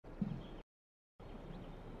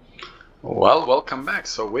Well, welcome back.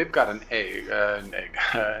 So we've got an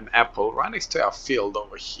apple right next to our field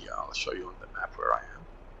over here. I'll show you on the map where I am.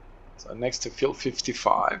 So next to field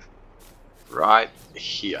 55, right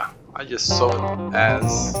here. I just saw it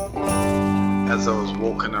as I was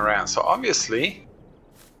walking around. So obviously,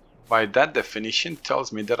 by that definition,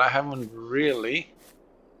 tells me that I haven't really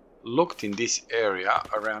looked in this area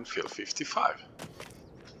around field 55.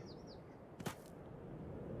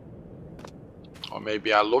 Or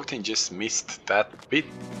maybe I looked and just missed that bit.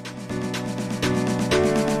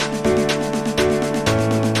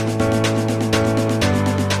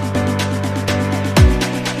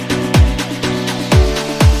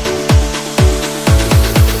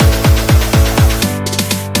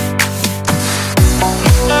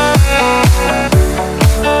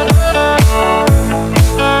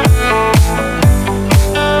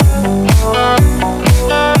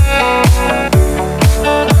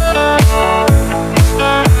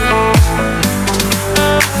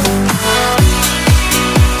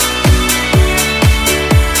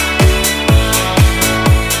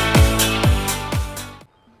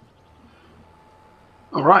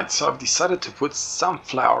 Alright, so I've decided to put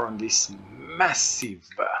sunflower on this massive,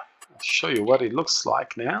 I'll show you what it looks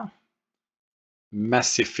like now,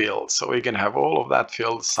 massive field. So we're going to have all of that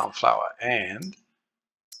field sunflower, and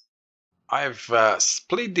I've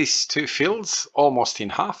split these two fields almost in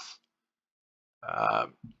half.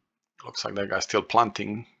 Looks like that guy's still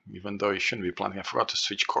planting, even though he shouldn't be planting. I forgot to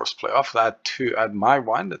switch course play off that to add my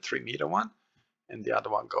one, the 3-meter one, and the other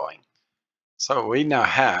one going. So we now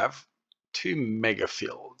have 2 mega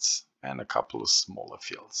fields and a couple of smaller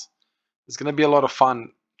fields. It's going to be a lot of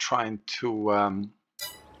fun trying to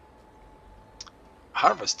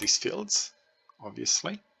harvest these fields.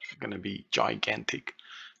 Obviously, they're going to be gigantic.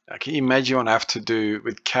 Now, can you imagine what I have to do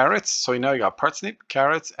with carrots? So you know you got parsnip,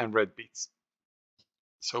 carrots, and red beets.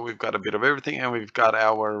 So we've got a bit of everything, and we've got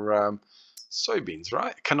our soybeans,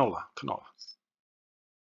 right? Canola.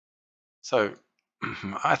 So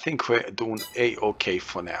I think we're doing a-okay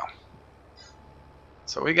for now.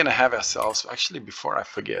 So we're gonna have ourselves, actually before I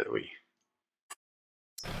forget, we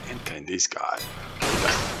enter in this guy,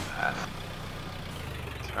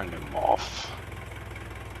 turn him off.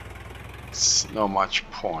 It's no much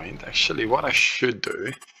point. Actually what I should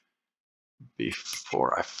do,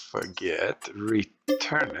 before I forget,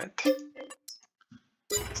 return it.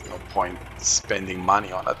 There's no point spending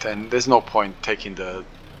money on it, and there's no point taking the,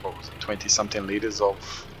 what was it, 20 something liters of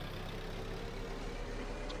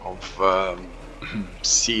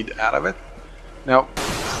seed out of it. Now,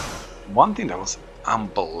 one thing that was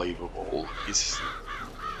unbelievable is,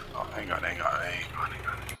 oh, hang on,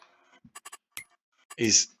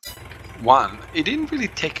 is one, it didn't really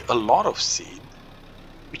take a lot of seed,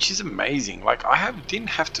 which is amazing. Like didn't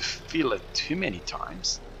have to fill it too many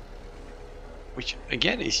times, which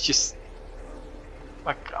again is just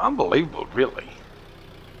like unbelievable, really.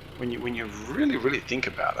 When you really think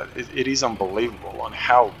about it, it is unbelievable on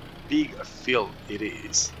how big a field it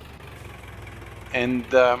is, and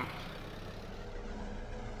I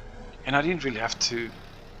didn't really have to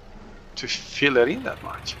fill it in that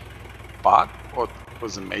much. But what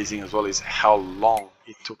was amazing as well is how long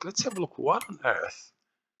it took. Let's have a look. What on earth?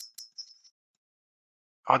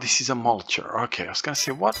 Oh, this is a mulcher. Okay, I was gonna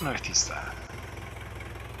say, what on earth is that?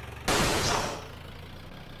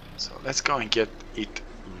 So let's go and get it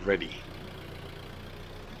ready.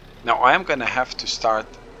 Now I am gonna have to start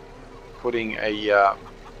putting a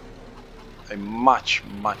much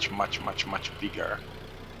bigger,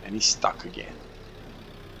 and he's stuck again.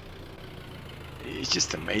 It's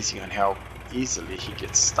just amazing on how easily he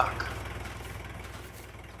gets stuck.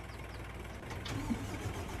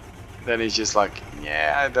 Then he's just like,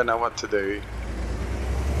 yeah, I don't know what to do.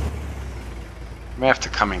 May have to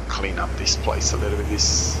come and clean up this place a little bit.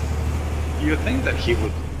 You would think that he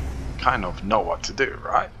would kind of know what to do,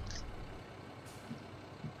 right?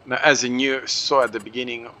 Now, as you saw at the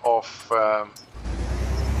beginning of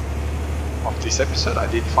this episode, I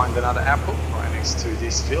did find another apple right next to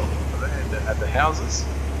this field at the houses.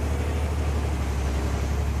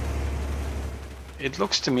 It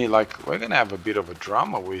looks to me like we're gonna have a bit of a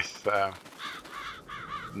drama with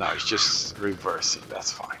no, it's just reversing,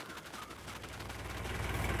 that's fine.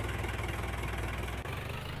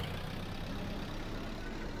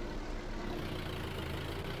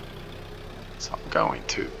 So I'm going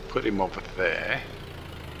to put him over there.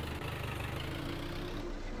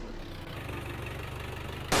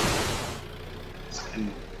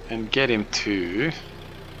 And get him to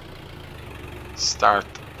start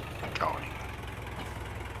going.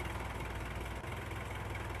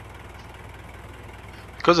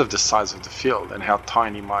 because of the size of the field and how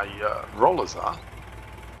tiny my rollers are,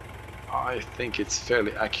 I think it's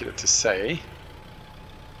fairly accurate to say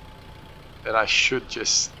that I should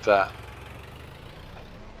just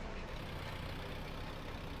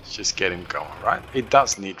get him going, right? It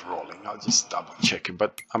does need rolling. I'll just double check it,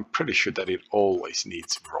 but I'm pretty sure that it always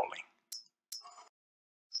needs rolling.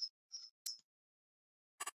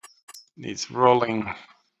 Needs rolling.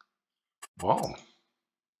 Whoa.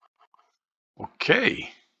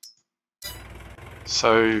 Okay.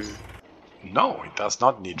 So, no, it does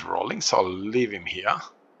not need rolling, so I'll leave him here.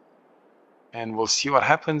 And we'll see what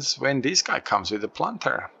happens when this guy comes with the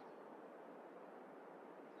planter.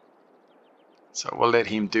 So we'll let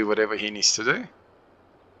him do whatever he needs to do.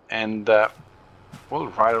 And we'll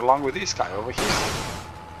ride along with this guy over here.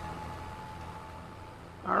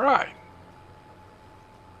 Alright.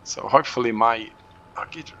 So hopefully I'll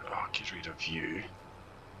get rid of you.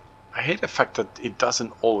 I hate the fact that it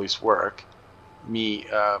doesn't always work. Me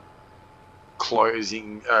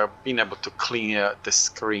closing, being able to clear the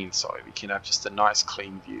screen so we can have just a nice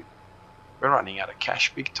clean view. We're running out of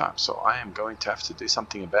cash big time, so I am going to have to do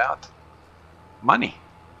something about money.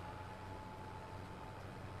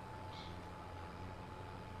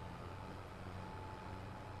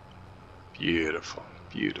 Beautiful,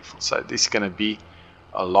 beautiful. So this is going to be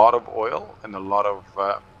a lot of oil and a lot of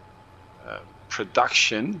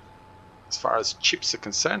production. As far as chips are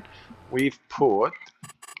concerned, we've put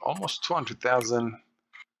almost 200,000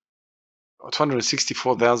 or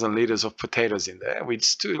 264,000 liters of potatoes in there. We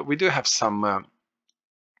do have some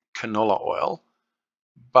canola oil,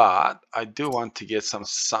 but I do want to get some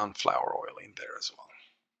sunflower oil in there as well.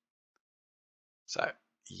 So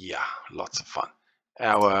yeah, lots of fun.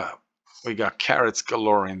 We got carrots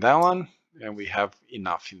galore in that one, and we have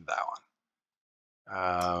enough in that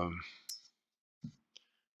one.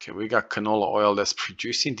 Okay, we got canola oil that's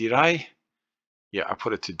producing. Did I? Yeah, I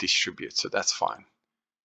put it to distribute, so that's fine.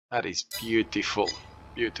 That is beautiful,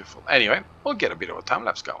 beautiful. Anyway, we'll get a bit of a time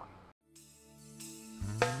lapse going.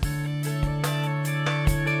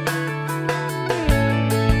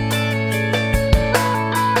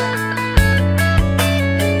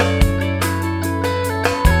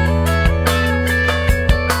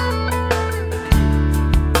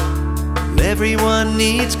 Everyone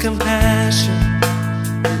needs compassion,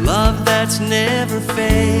 love that's never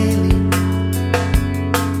failing.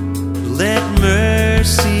 Let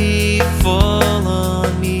mercy fall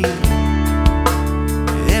on me.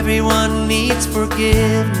 Everyone needs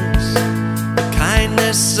forgiveness, the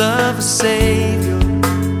kindness of a Savior,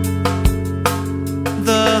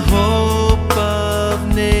 the hope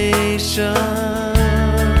of nations.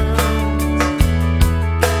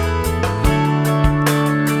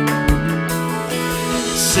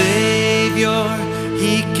 Savior,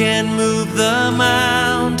 He can move the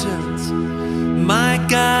mountains. My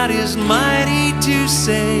God is mighty to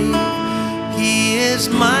save. He is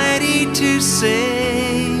mighty to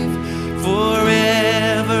save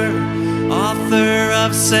forever. Author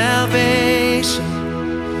of salvation,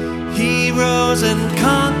 He rose and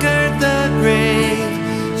conquered the grave.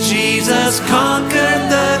 Jesus conquered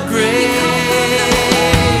the grave.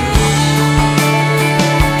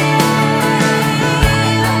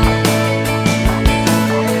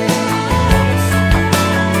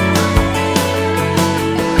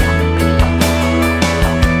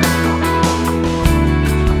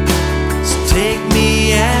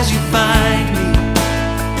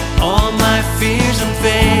 Fears and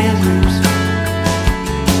failures,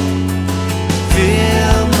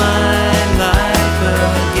 fill my life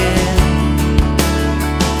again.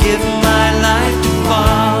 Give my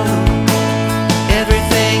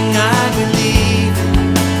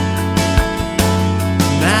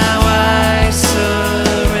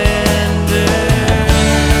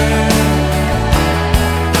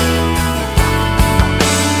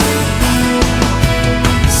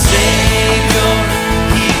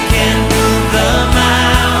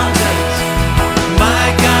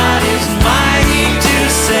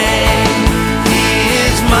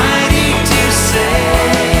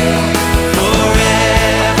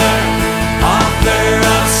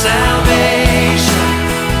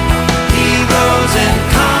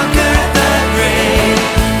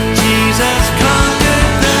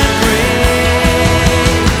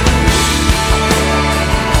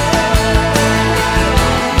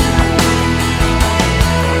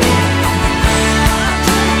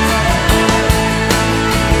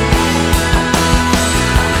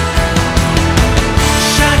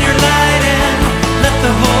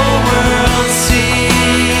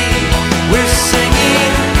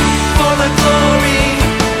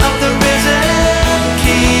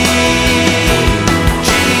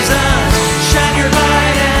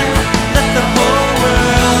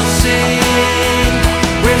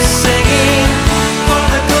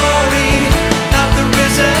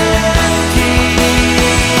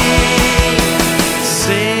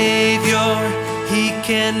He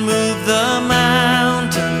can move the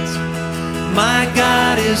mountains. My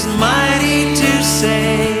God is mighty to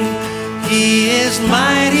save. He is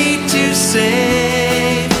mighty to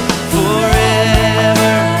save.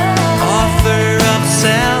 Forever, author of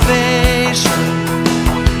salvation.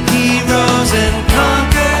 He rose and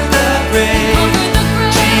conquered the grave.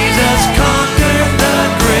 Jesus conquered the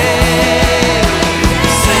grave.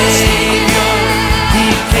 Savior, He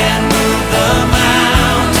can move the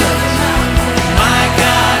mountains. My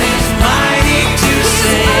God is mighty to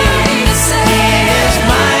save. He is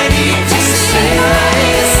mighty to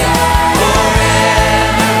save.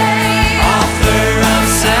 Forever, author of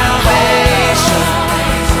salvation.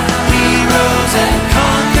 He rose and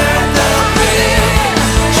conquered the grave.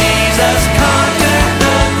 Jesus conquered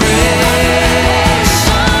the grave.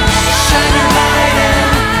 Shine your light and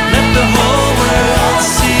let the whole world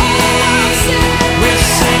see. We're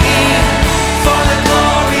singing for the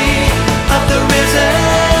glory of the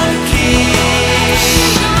risen King.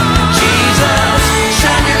 Jesus,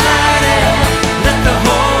 shine your light and let the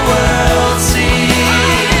whole world see.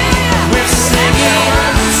 We're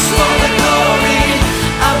singing for the glory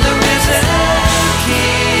of the risen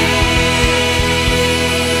King.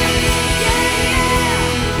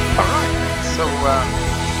 Alright, so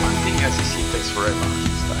one thing, as you see, takes forever.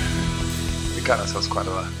 So we got ourselves quite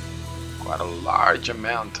a large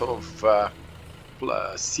amount of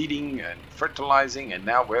seeding and fertilizing, and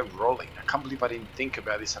now we're rolling. I can't believe I didn't think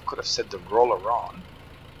about this. I could have set the roller on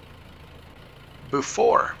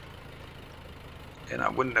before, and I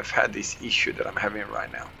wouldn't have had this issue that I'm having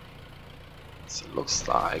right now. So it looks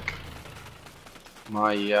like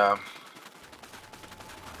my I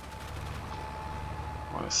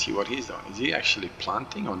want to see what he's doing. Is he actually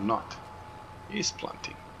planting or not? He's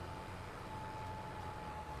planting.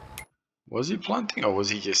 Was he planting or was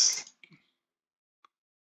he just...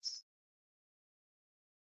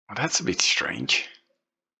 Well, that's a bit strange.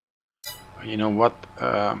 You know what?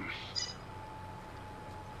 I'm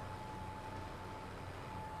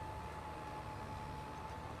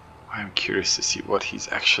curious to see what he's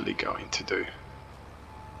actually going to do.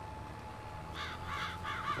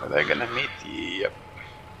 Are they gonna meet? Yep.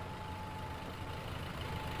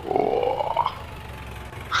 Oh.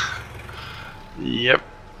 Yep.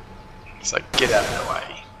 It's like, get out of the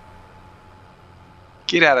way.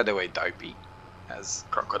 Get out of the way, dopey, as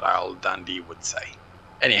Crocodile Dundee would say.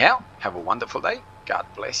 Anyhow, have a wonderful day. God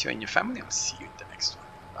bless you and your family. I'll see you in the next one.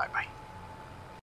 Bye bye.